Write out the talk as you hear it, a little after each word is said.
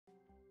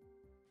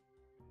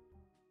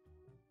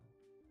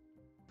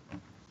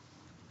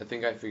I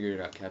think I figured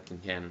it out, Captain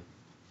Cannon.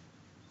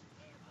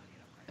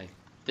 I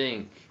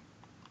think.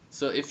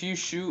 So if you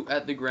shoot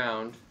at the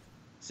ground,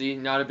 see,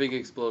 not a big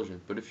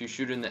explosion. But if you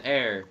shoot in the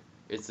air,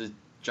 it's a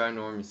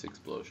ginormous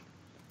explosion.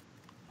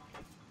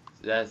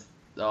 That's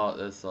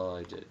all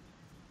I did.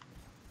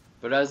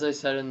 But as I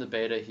said in the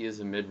beta, he is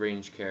a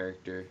mid-range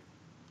character.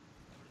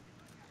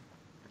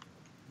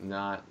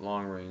 Not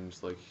long range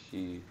like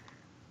he...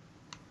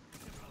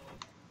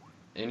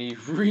 And he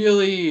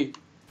really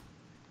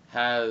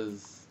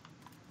has...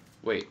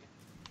 Wait.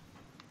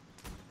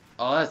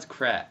 Oh, that's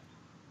crap.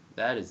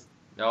 That is...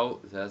 No,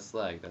 that's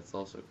lag. That's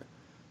also crap.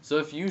 So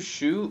if you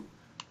shoot,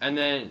 and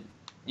then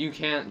you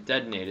can't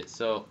detonate it.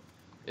 So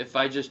if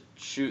I just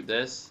shoot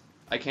this,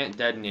 I can't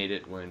detonate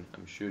it when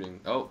I'm shooting.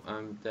 Oh,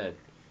 I'm dead.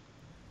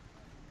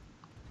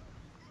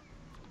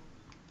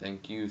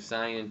 Thank you,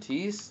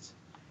 scientist.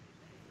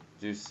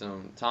 Do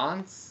some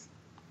taunts.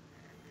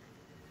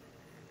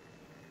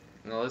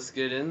 Now let's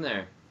get in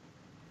there.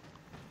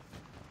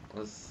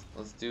 Let's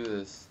do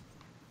this.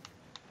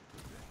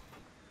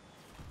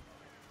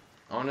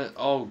 On it.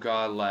 Oh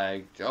god,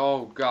 lag.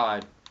 Oh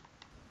god.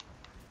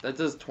 That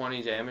does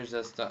 20 damage.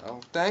 That's not. Oh,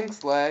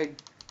 thanks, lag.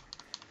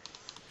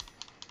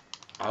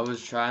 I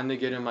was trying to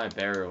get in my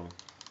barrel,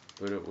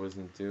 but it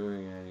wasn't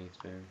doing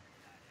anything.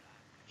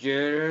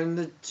 Get in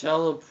the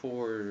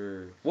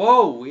teleporter.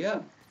 Whoa, we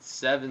have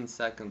 7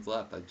 seconds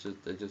left. I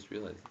just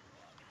realized.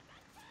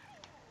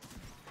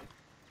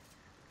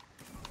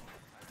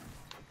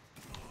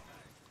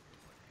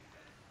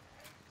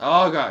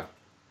 Oh god.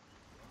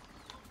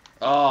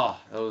 Oh,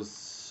 that was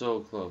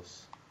so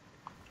close.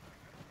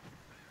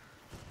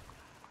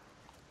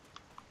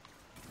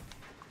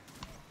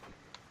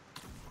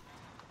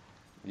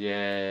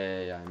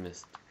 Yeah, I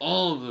missed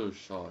all of those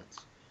shots.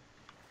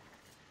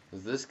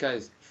 Cause this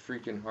guy's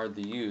freaking hard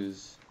to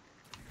use.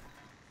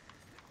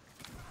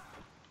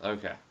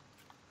 Okay.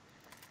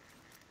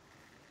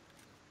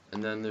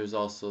 And then there's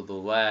also the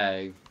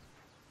lag.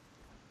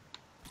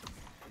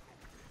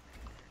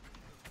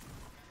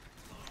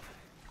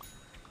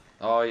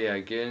 Oh yeah,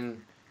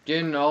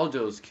 getting all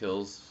those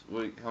kills.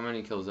 Wait, how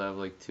many kills? I have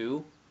like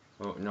 2?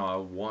 Oh no, I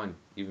have 1.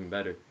 Even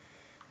better.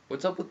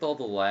 What's up with all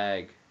the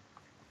lag?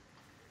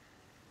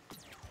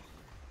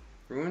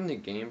 Ruin the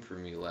game for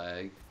me,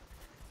 lag.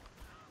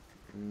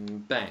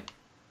 Bang.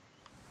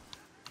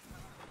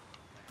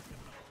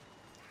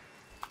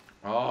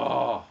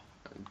 Oh.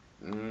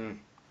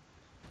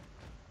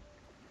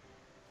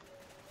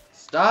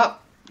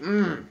 Stop.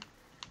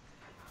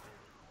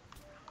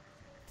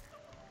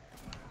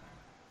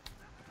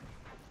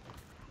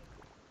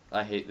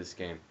 I hate this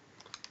game.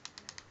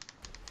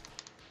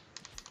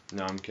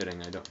 No, I'm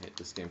kidding. I don't hate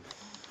this game.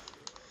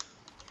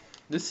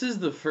 This is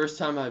the first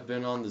time I've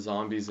been on the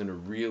zombies in a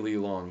really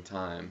long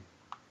time.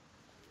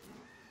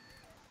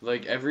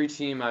 Like, every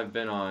team I've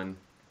been on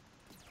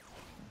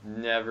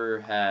never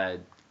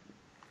had...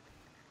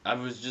 I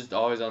was just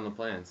always on the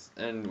plants.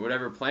 And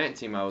whatever plant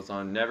team I was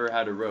on never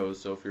had a rose,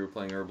 so if you were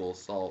playing Herbal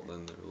Assault,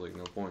 then there was, like,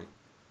 no point.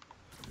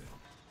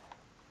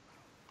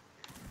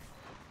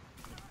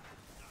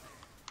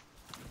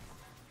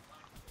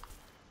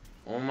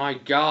 Oh my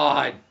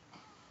god!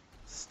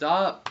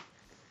 Stop!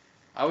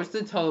 I wish the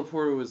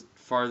teleporter was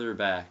farther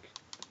back,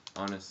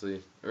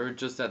 honestly. Or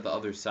just at the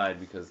other side,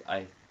 because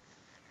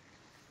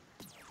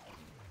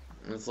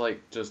it's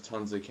like just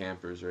tons of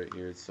campers right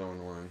here. It's so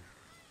annoying.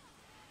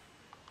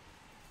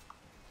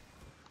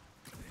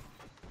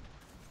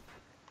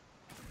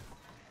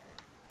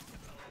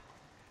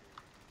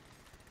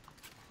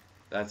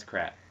 That's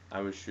crap.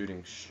 I was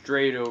shooting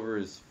straight over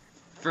his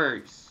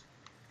face.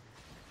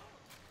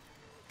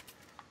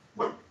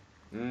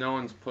 No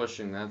one's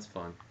pushing, that's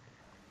fun.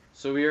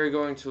 So we are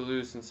going to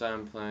lose since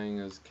I'm playing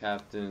as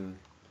Captain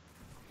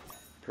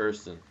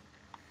Person.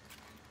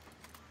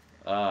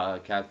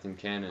 Captain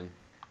Cannon.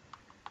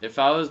 If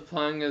I was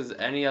playing as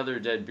any other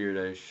Deadbeard,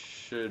 I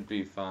should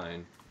be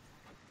fine.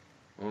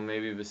 Well,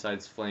 maybe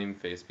besides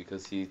Flameface,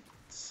 because he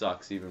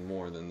sucks even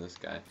more than this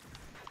guy.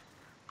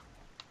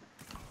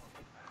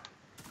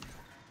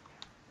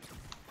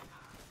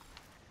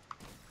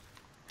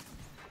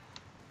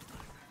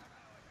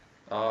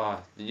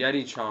 The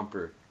Yeti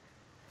Chomper.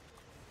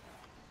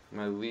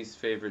 My least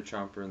favorite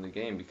Chomper in the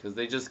game, because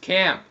they just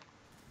camp!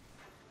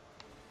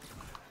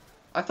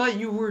 I thought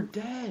you were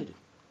dead!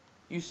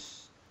 You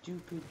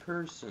stupid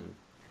person.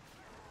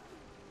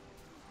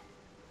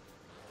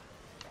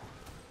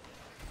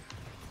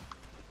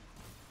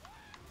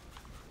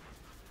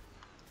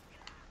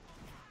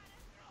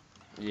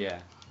 Yeah.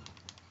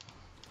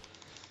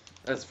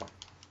 That's fine.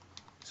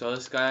 So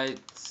this guy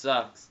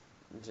sucks.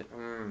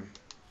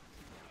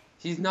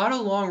 He's not a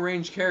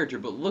long-range character,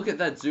 but look at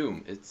that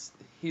zoom.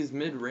 He's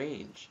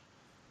mid-range.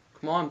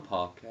 Come on,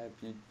 PopCap.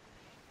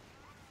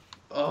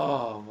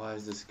 Oh, why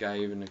is this guy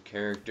even a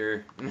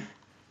character?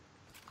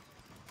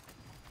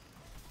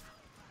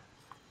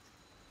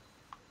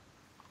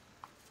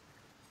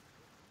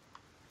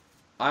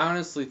 I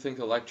honestly think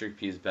Electric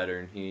P is better,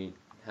 and he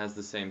has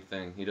the same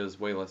thing. He does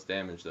way less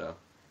damage, though.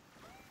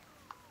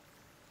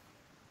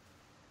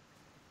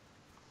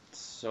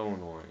 so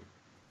annoying.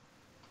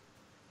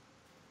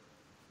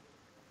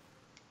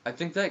 I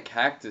think that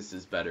cactus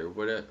is better.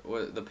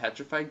 What the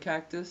petrified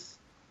cactus?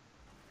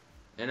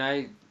 And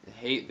I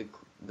hate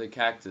the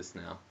cactus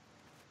now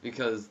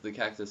because the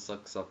cactus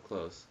sucks up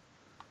close.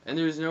 And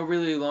there's no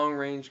really long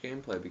range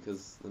gameplay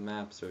because the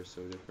maps are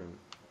so different.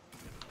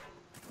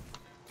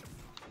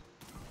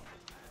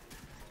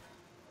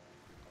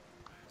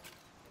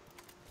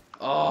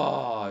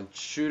 Oh,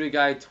 shoot a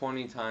guy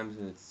 20 times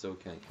and it still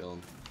can't kill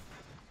him.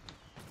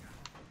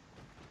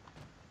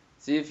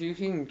 See, if you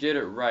can get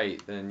it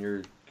right, then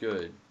you're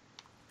good.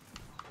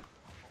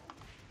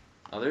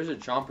 Oh, there's a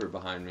chomper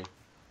behind me.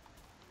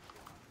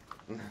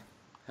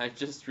 I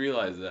just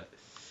realized that.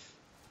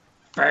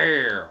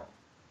 Fail!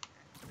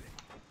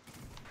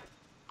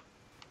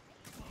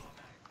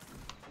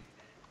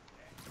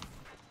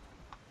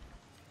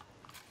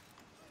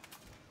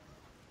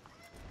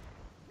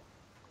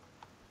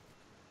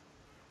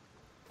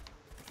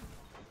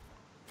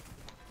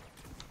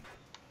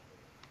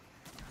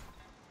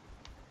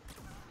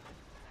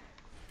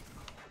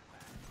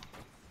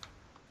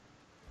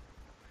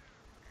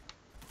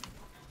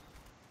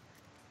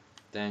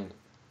 Dang it.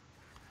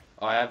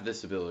 Oh, I have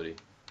this ability.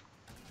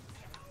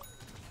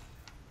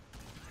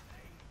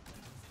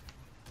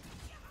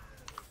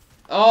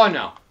 Oh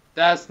no,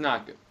 that's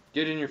not good.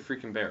 Get in your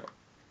freaking barrel.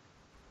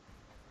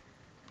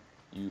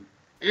 You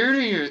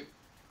idiot.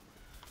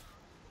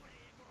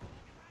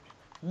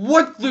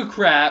 What the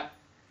crap?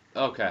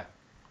 Okay.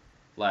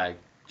 Lag.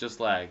 Just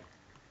lag.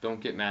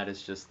 Don't get mad,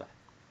 it's just lag.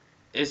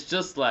 It's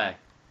just lag.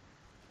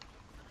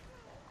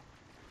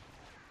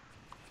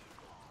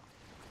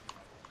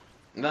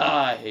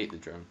 Ah, I hate the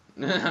drone.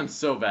 I'm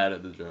so bad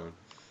at the drone.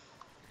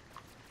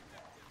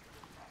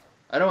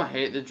 I don't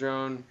hate the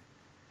drone.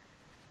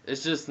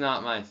 It's just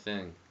not my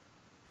thing.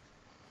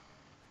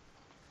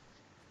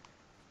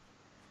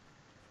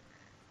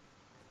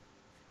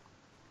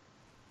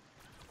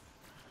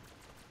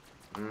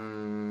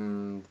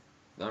 I'm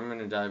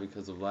gonna die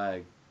because of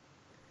lag.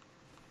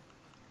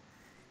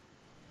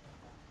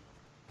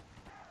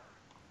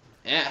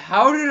 And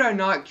how did I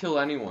not kill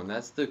anyone?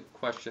 That's the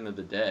question of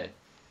the day.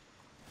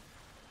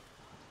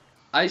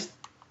 I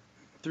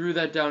threw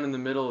that down in the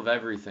middle of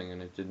everything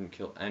and it didn't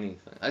kill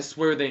anything. I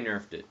swear they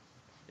nerfed it.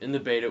 In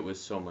the beta it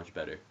was so much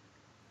better.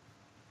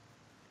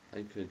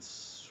 I could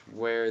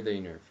swear they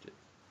nerfed it.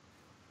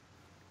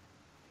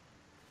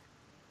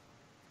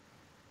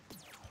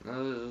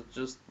 It'll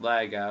just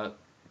lag out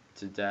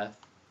to death.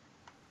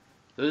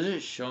 Does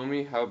it show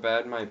me how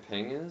bad my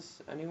ping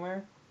is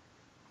anywhere?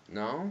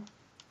 No?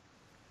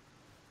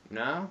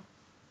 No?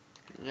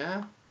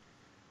 Yeah?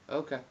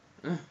 Okay.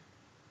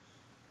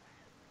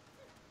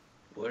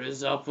 What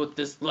is up with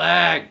this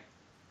lag?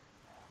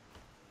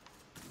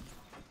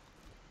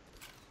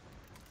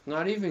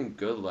 Not even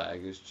good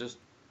lag, it's just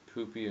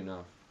poopy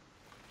enough.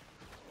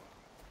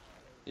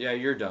 Yeah,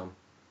 you're dumb.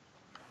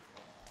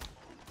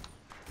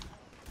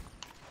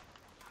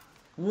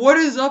 What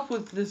is up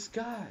with this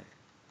guy?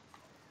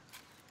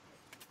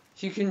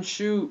 He can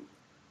shoot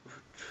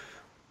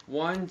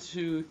 1,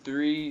 2,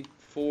 3,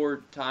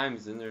 4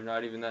 times and they're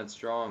not even that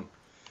strong.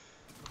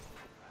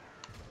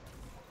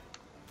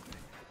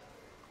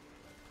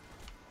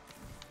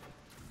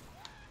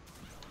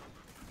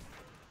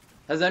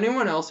 Has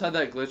anyone else had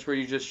that glitch where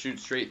you just shoot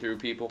straight through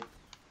people?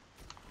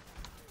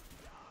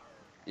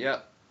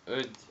 Yep.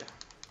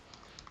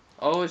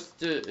 Oh, it's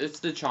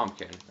the chomp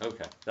cannon.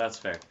 Okay, that's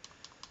fair.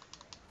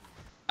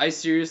 I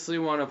seriously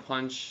want to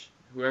punch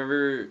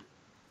whoever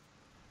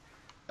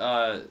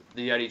the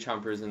Yeti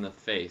chompers in the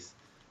face.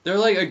 They're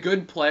like a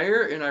good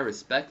player, and I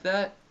respect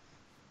that,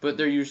 but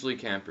they're usually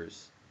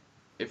campers.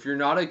 If you're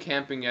not a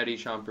camping Yeti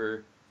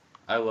chomper,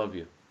 I love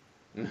you.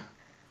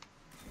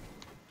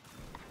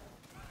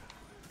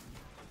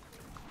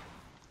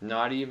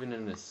 Not even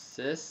an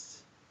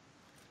assist?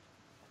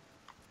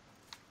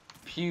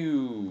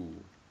 Pew.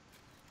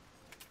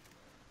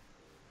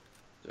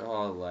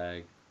 Oh,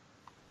 lag.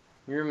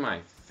 You're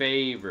my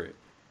favorite.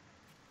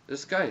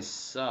 This guy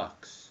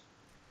sucks.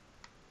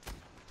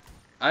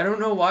 I don't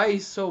know why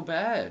he's so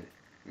bad.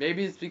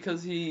 Maybe it's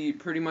because he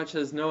pretty much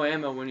has no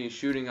ammo when he's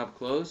shooting up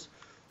close,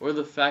 or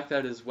the fact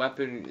that his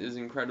weapon is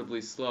incredibly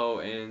slow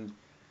and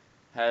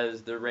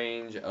has the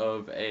range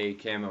of a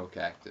camo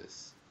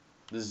cactus.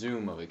 The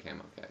zoom of a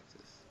camo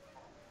cactus.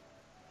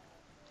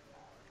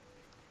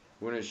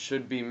 When it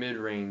should be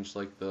mid-range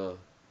like the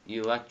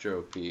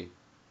Electro P.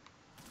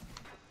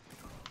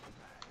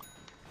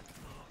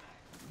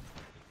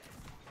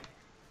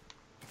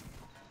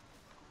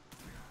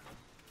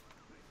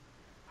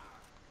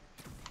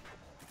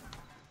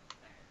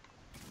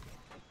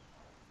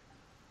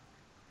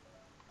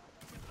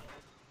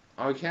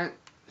 Oh, I can't.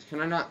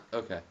 Can I not?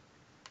 Okay.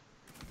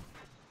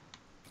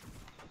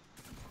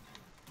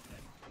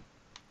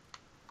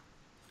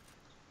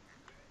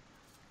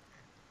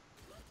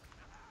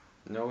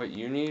 Know what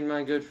you need,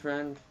 my good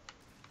friend?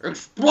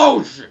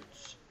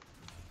 Explosions!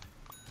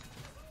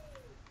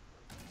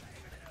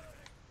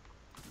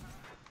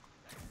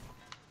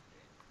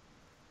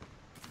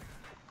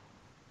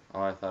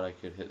 Oh, I thought I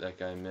could hit that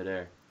guy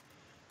midair.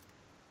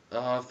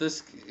 If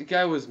this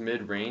guy was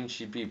mid-range,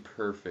 he'd be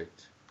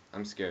perfect.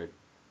 I'm scared.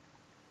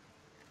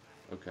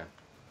 Okay.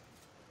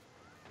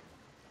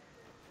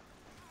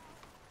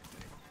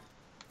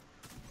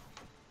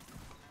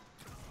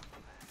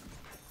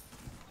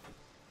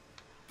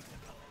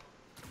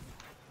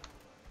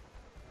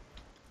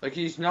 Like,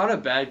 he's not a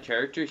bad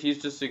character,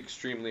 he's just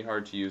extremely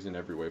hard to use in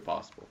every way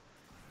possible.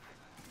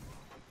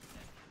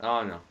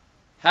 Oh, no.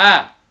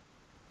 Ha!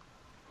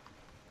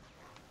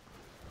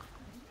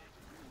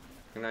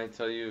 Can I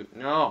tell you?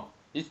 No!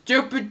 You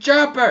stupid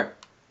chopper!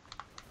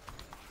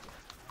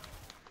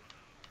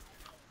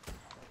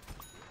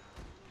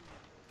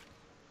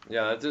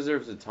 Yeah, that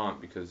deserves a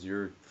taunt because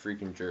you're a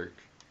freaking jerk.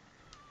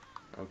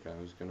 Okay,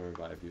 I was gonna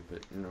revive you,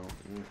 but no.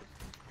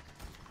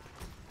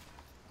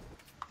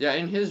 Yeah,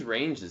 and his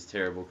range is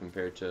terrible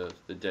compared to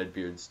the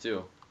Deadbeards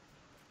too.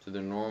 To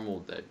the normal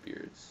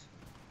Deadbeards.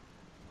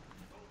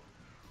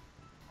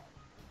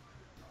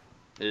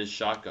 His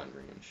shotgun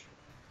range.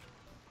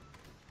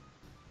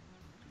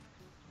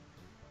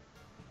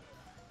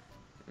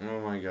 Oh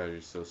my god,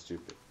 you're so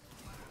stupid.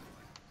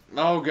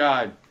 Oh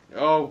god.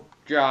 Oh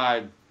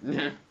god.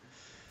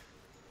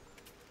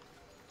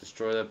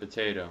 Destroy that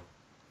potato.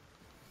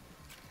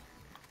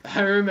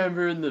 I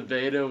remember in the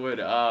beta when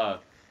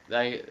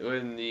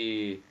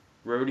the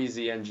Roadie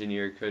Z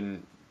engineer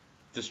couldn't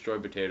destroy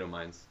potato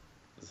mines.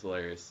 It's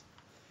hilarious.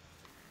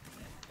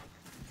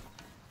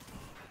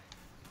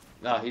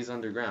 Ah, he's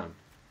underground.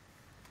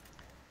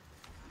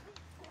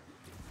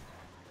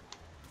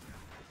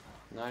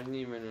 Not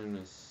even an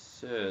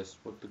assist.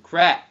 What the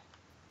crap?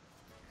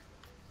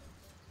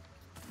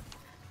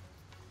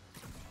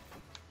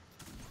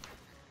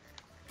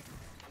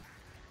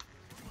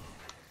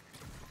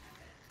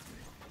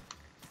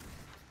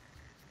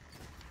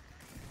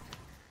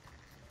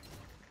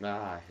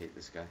 Ah, I hate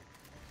this guy.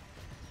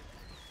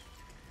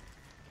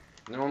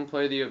 No one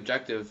played the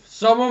objective.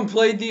 Someone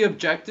played the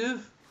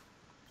objective?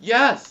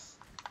 Yes!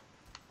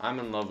 I'm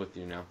in love with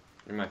you now.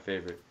 You're my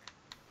favorite.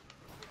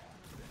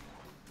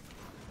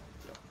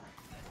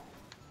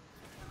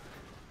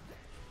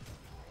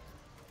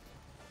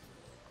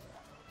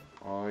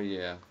 Oh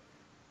yeah.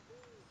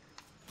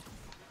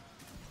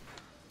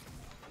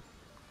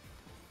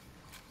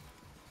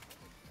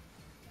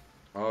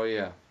 Oh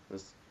yeah.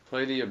 Let's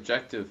play the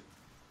objective.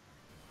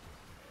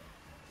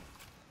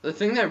 The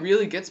thing that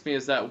really gets me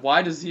is that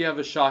why does he have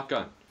a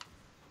shotgun?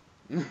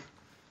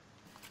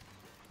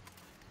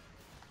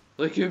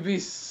 Like, it'd be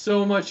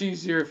so much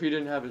easier if he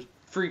didn't have a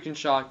freaking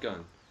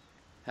shotgun.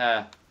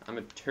 Ha, I'm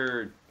a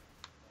turd.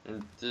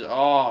 And,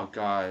 oh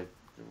god.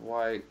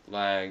 Why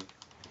lag?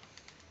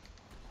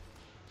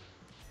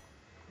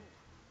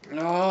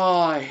 Oh,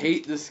 I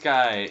hate this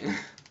guy.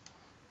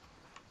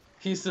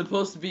 He's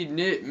supposed to be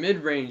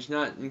mid-range,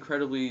 not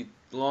incredibly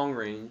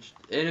long-range.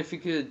 And if he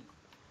could...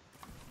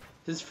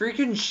 His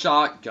freaking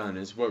shotgun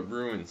is what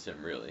ruins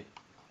him, really.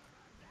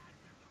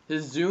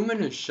 His zoom and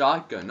his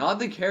shotgun. Not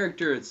the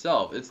character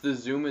itself, it's the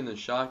zoom and the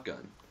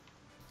shotgun.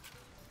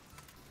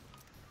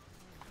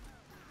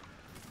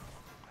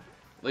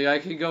 Like, I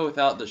could go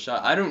without the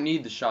shot. I don't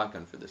need the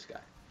shotgun for this guy.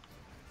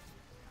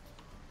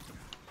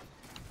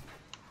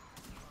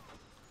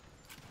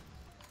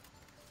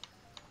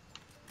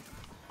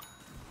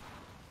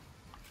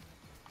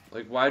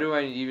 Like, why do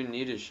I even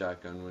need his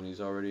shotgun when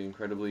he's already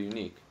incredibly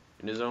unique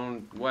in his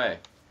own way?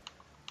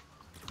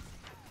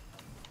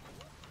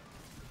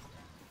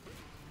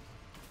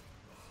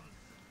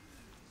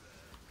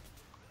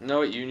 Know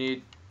what you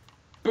need?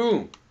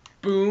 Boom!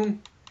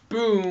 Boom!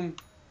 Boom!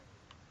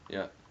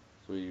 Yeah,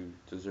 that's what you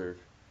deserve.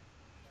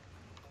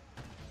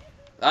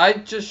 I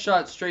just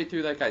shot straight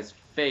through that guy's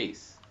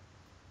face.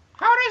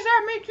 How does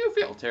that make you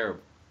feel?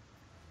 Terrible.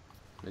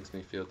 Makes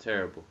me feel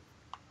terrible.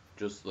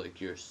 Just like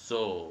your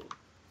soul.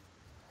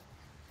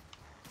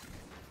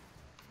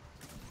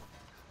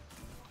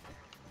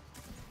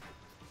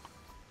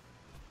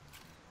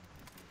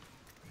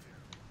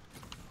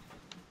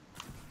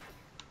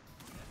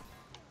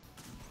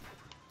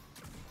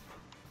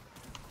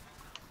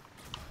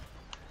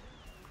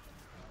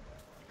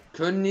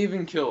 Couldn't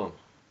even kill him.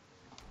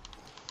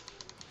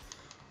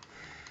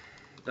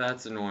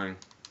 That's annoying.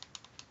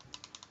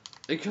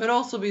 It could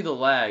also be the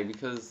lag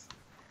because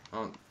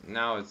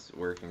now it's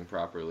working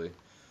properly.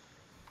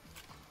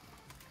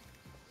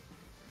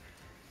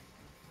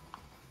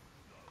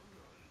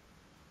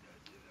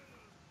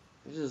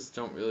 I just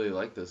don't really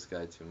like this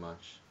guy too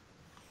much.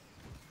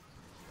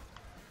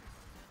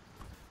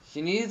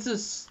 He needs a...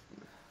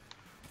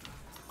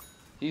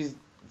 He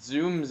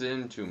zooms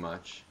in too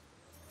much.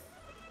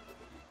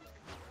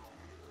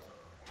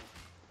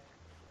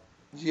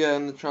 Yeah,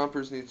 and the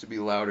chompers needs to be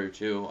louder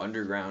too,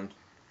 underground.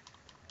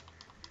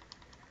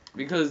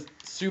 Because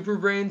Super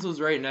Brains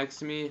was right next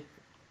to me,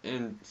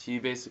 and he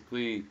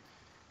basically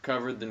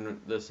covered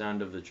the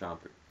sound of the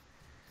chomper.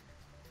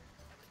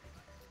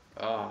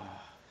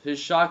 His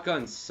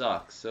shotgun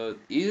sucks, so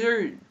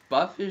either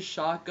buff his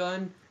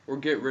shotgun or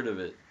get rid of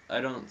it.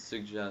 I don't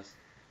suggest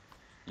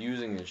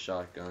using his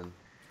shotgun.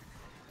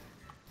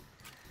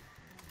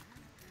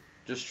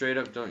 Just straight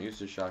up don't use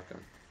the shotgun.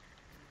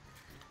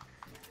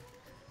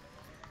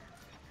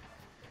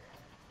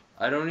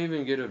 I don't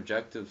even get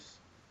objectives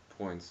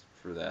points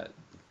for that.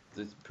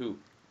 It's poop.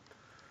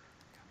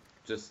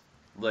 Just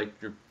like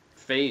your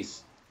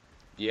face.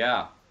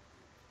 Yeah.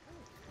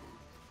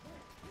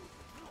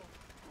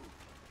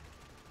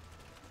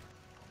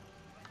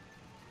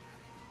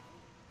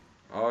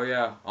 Oh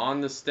yeah,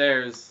 on the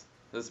stairs.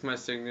 That's my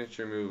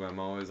signature move. I'm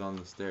always on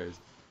the stairs.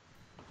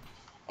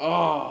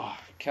 Oh,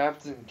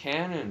 Captain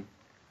Cannon.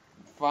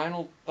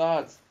 Final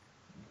thoughts.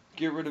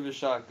 Get rid of his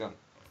shotgun.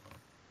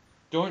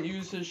 Don't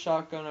use his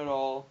shotgun at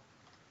all.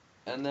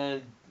 And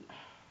then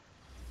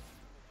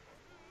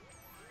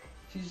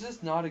he's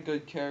just not a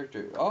good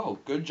character. Oh,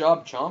 good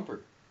job, Chomper.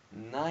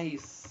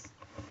 Nice.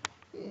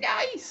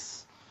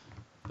 Nice.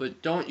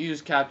 But don't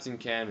use Captain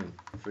Cannon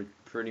for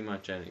pretty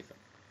much anything.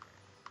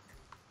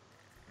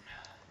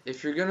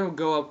 If you're gonna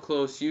go up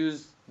close,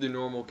 use the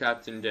normal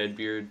Captain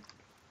Deadbeard.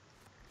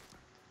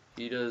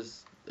 He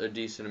does a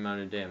decent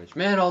amount of damage.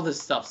 Man, all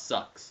this stuff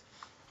sucks.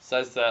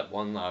 Besides that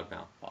one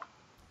loudmouth pop.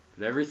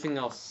 But everything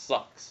else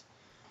sucks.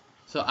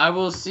 So I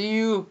will see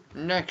you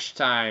next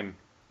time.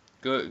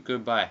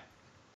 Goodbye.